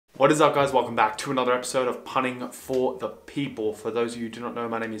What is up, guys? Welcome back to another episode of Punting for the People. For those of you who do not know,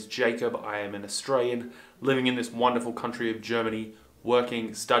 my name is Jacob. I am an Australian living in this wonderful country of Germany,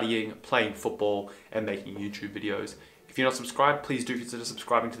 working, studying, playing football, and making YouTube videos. If you're not subscribed, please do consider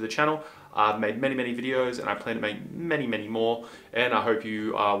subscribing to the channel. I've made many videos and I plan to make many more, and I hope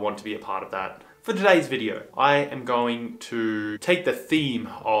you want to be a part of that. For today's video, I am going to take the theme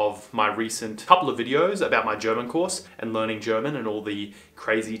of my recent couple of videos about my German course and learning German and all the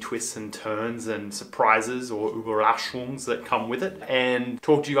crazy twists and turns and surprises or Überraschungen that come with it, and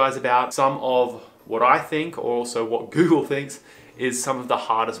talk to you guys about some of what I think, or also what Google thinks, is some of the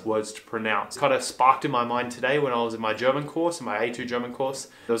hardest words to pronounce. Kind of sparked in my mind today when I was in my German course, in my A2 German course.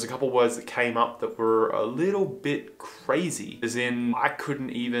 There was a couple words that came up that were a little bit crazy, as in I couldn't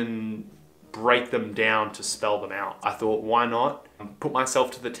even break them down to spell them out. I thought, why not put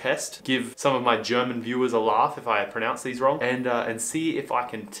myself to the test, give some of my German viewers a laugh if I pronounce these wrong, and see if I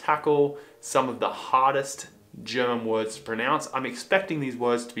can tackle some of the hardest German words to pronounce. I'm expecting these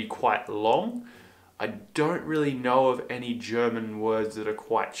words to be quite long. I don't really know of any German words that are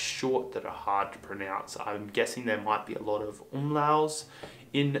quite short that are hard to pronounce. I'm guessing there might be a lot of umlauts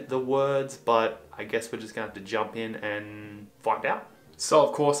in the words, but I guess we're just gonna have to jump in and find out. So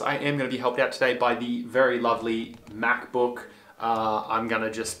of course I am going to be helped out today by the very lovely MacBook. I'm going to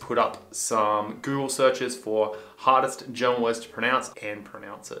just put up some Google searches for hardest German words to pronounce and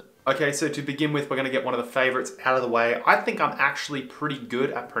pronounce it. Okay, so to begin with, we're going to get one of the favorites out of the way. I think I'm actually pretty good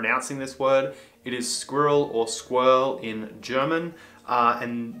at pronouncing this word. It is squirrel or squirrel in German.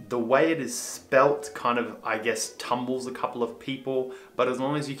 And the way it is spelt kind of, I guess, tumbles a couple of people. But as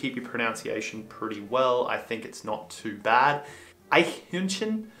long as you keep your pronunciation pretty well, I think it's not too bad.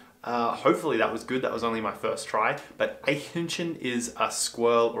 Eichhörnchen, hopefully that was good, that was only my first try, but Eichhörnchen is a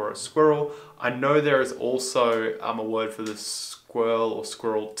squirrel or a squirrel. I know there is also a word for the squirrel or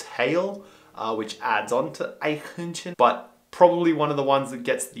squirrel tail, which adds on to Eichhörnchen, but probably one of the ones that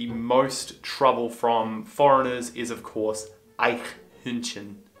gets the most trouble from foreigners is, of course,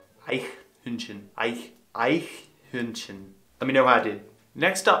 Eichhörnchen. Eichhörnchen. Eichhörnchen. Let me know how I did.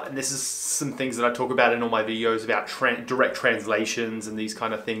 Next up, and this is some things that I talk about in all my videos about direct translations and these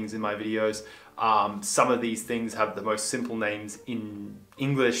kind of things in my videos. Some of these things have the most simple names in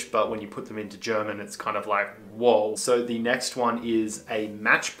English, but when you put them into German, it's kind of like, whoa. So the next one is a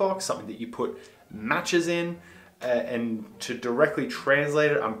matchbox, something that you put matches in, and to directly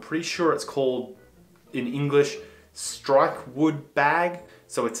translate it, I'm pretty sure it's called, in English, strike wood bag.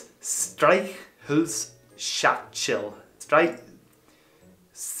 So it's Streichholzschachtel.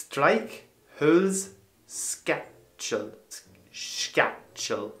 Streichholzschachtel.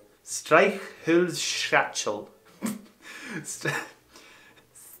 Schachtel. Streichholzschachtel.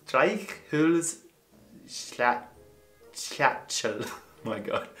 Streichholzschachtel. My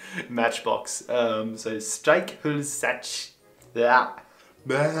God. Matchbox. So Streichholzschachtel.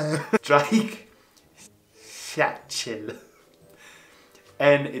 Streichschachtel.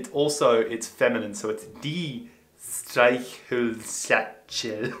 And it's feminine, so it's die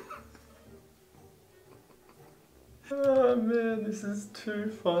Streichholzschachtel. Oh man, this is too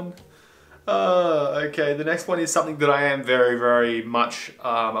fun. Okay, the next one is something that I am very much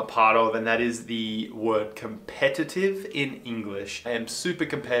a part of, and that is the word competitive in English. I am super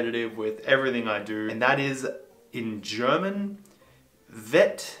competitive with everything I do, and that is in German,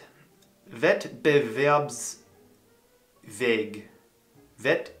 Wettbewerbsfähig.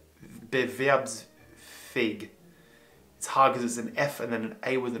 Wettbewerbsfähig. It's hard because it's an F and then an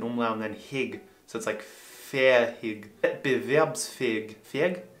A with an umlaut and then hig. So it's like fähig. Wettbewerbsfähig.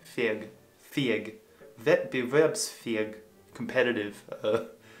 Fähig. Wettbewerbsfähig. Competitive.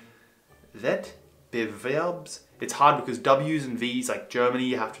 Wettbewerbs. It's hard because W's and V's, like Germany,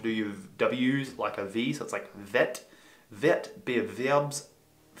 you have to do your W's like a V. So it's like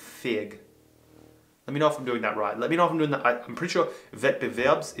Wettbewerbsfähig. Let me know if I'm doing that right. Let me know if I'm doing that. I'm pretty sure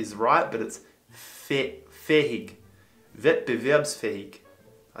Wettbewerbs is right, but it's fähig. Wettbewerbsfähig.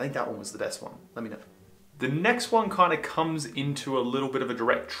 I think that one was the best one. Let me know. The next one kind of comes into a little bit of a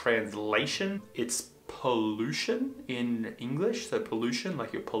direct translation. It's pollution in English. So pollution,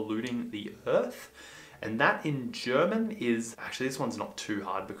 like you're polluting the earth. And that in German is, actually this one's not too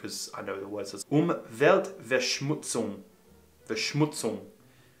hard because I know the words. It's Umweltverschmutzung. Verschmutzung.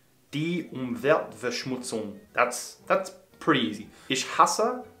 Die Umweltverschmutzung. That's pretty easy. Ich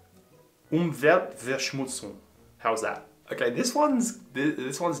hasse Umweltverschmutzung. How's that? Okay, this one's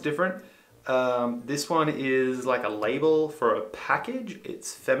different. This one is like a label for a package.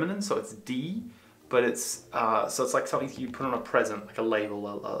 It's feminine, so it's D, but it's so it's like something you put on a present, like a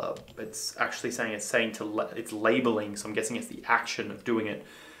label. It's actually saying it's labeling. So I'm guessing it's the action of doing it.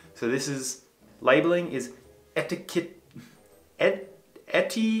 So this is, labeling is Etikettierung.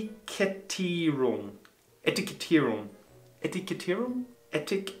 Etikettierung. Etikettierung?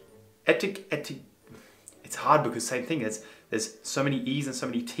 It's hard because same thing, there's so many E's and so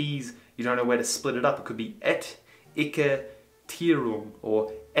many T's, you don't know where to split it up. It could be Etikettierung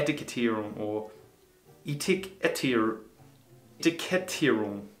or Etikettierung or Etikettierung. Die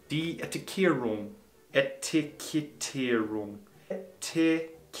Etikettierung. Etikettierung.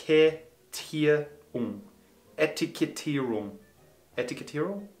 Etikettierung. Etikettierung.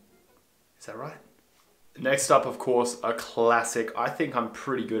 Etikettierung? Is that right? Next up, of course, a classic. I think I'm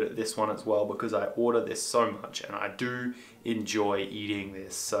pretty good at this one as well because I order this so much and I do enjoy eating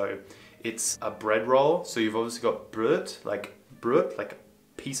this. So it's a bread roll. So you've obviously got bröt, like a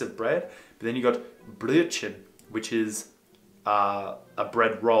piece of bread. But then you got brötchen, which is a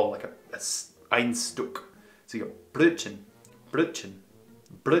bread roll, like ein Stück. So you got brötchen, brötchen,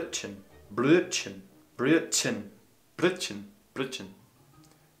 brötchen, brötchen, brötchen, brötchen, brötchen,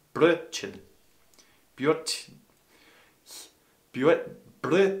 brötchen,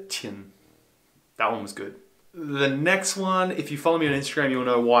 brötchen. That one was good. The next one, if you follow me on Instagram, you'll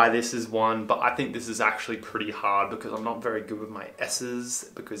know why this is one, but I think this is actually pretty hard because I'm not very good with my S's,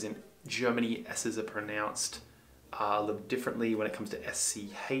 because in Germany, S's are pronounced a little differently when it comes to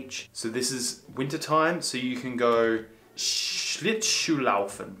SCH. So this is wintertime, so you can go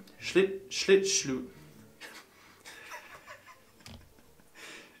Schlittschuhlaufen. Schlittschuhlaufen.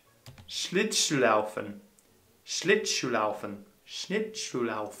 Schlittschuhlaufen. Schlittschuhlaufen.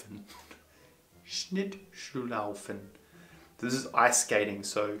 Schlittschuhlaufen. Schlittschuhlaufen. This is ice skating,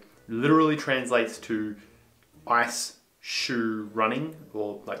 so literally translates to ice shoe running,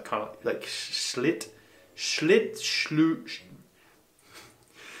 or like kind of like Schlittschuhlaufen.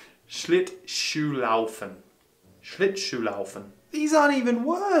 Schlittschuhlaufen. These aren't even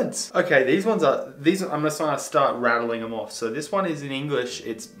words. Okay, I'm just gonna start rattling them off. So this one is in English,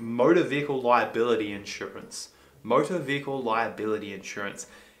 it's motor vehicle liability insurance. Motor vehicle liability insurance.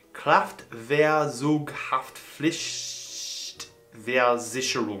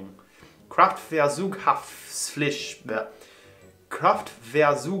 Kraftversuchhaftpflichtversicherung.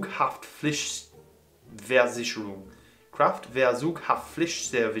 Kraftversuchhaftpflichtversicherung.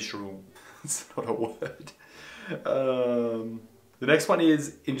 Kraftversuchhaftpflichtversicherung. That's not a word. The next one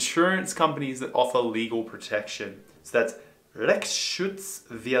is insurance companies that offer legal protection. So that's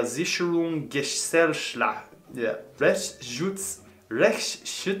Rechtsschutzversicherung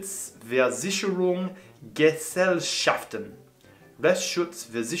Rechtsschutzversicherung Gesellschaften.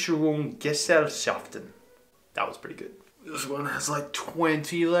 Rechtsschutzversicherung Gesellschaften. That was pretty good. This one has like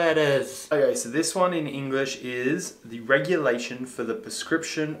 20 letters. Okay, so this one in English is the regulation for the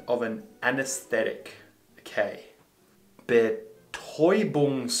prescription of an anesthetic. Okay.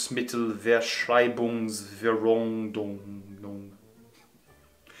 Betäubungsmittelverschreibungsverordnung.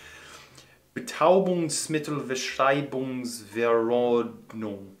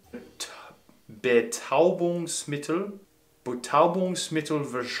 Betäubungsmittelverschreibungsverordnung.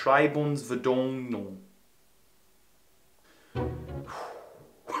 Betäubungsmittelverschreibungsverordnung.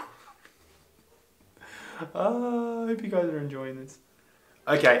 I hope you guys are enjoying this.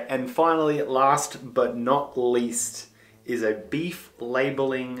 Okay, and finally, last but not least, is a Beef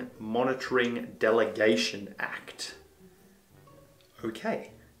Labeling Monitoring Delegation Act.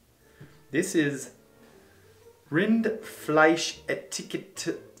 Okay. This is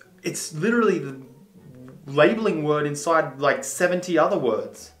Rindfleischetikette. It's literally the labeling word inside like 70 other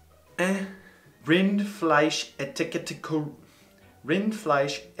words.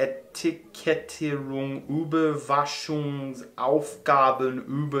 Rindfleischetikettierung,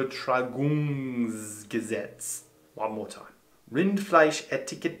 Überwachungsaufgabenübertragungsgesetz. One more time.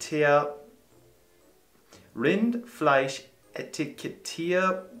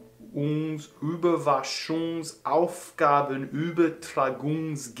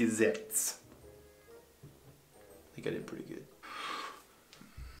 I think I did pretty good.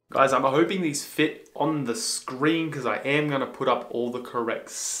 Guys, I'm hoping these fit on the screen because I am going to put up all the correct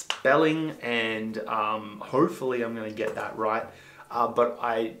spelling and hopefully I'm going to get that right. But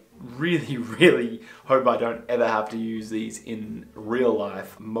I really hope I don't ever have to use these in real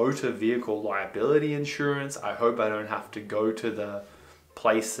life. Motor vehicle liability insurance. I hope I don't have to go to the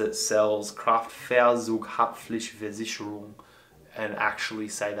place that sells Kraftversuchhaftpflichtversicherung and actually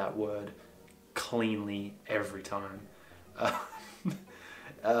say that word cleanly every time.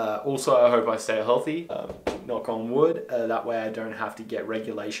 Also, I hope I stay healthy, knock on wood, that way I don't have to get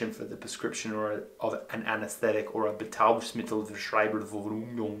regulation for the prescription of an anesthetic or a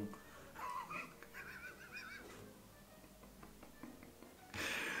Betäubungsmittelverschreibungsverordnung.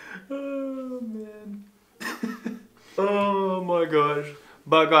 Oh my gosh.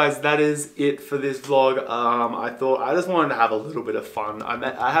 But guys, that is it for this vlog. I just wanted to have a little bit of fun.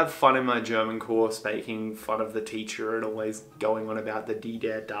 I have fun in my German course, making fun of the teacher and always going on about the die,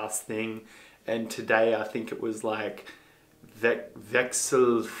 der, das thing. And today I think it was like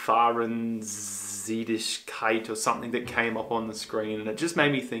Wechselfahrenseligkeit or something that came up on the screen, and it just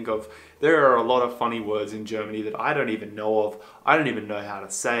made me think of, there are a lot of funny words in Germany that I don't even know of, I don't even know how to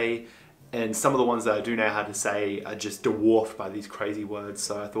say, and some of the ones that I do know how to say are just dwarfed by these crazy words.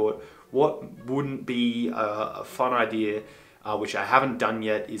 So I thought, what wouldn't be a fun idea, which I haven't done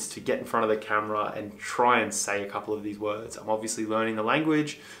yet, is to get in front of the camera and try and say a couple of these words. I'm obviously learning the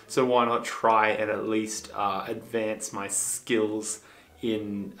language, so why not try and at least advance my skills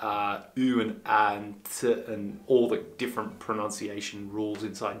in U and A and T and all the different pronunciation rules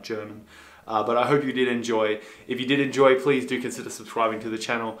inside German. But I hope you did enjoy. If you did enjoy, please do consider subscribing to the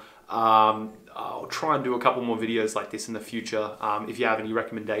channel. I'll try and do a couple more videos like this in the future. If you have any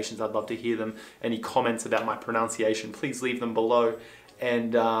recommendations, I'd love to hear them. Any comments about my pronunciation, please leave them below.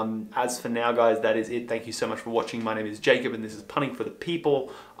 And as for now, guys, that is it. Thank you so much for watching. My name is Jacob, and this is Punting for the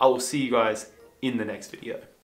People. I will see you guys in the next video.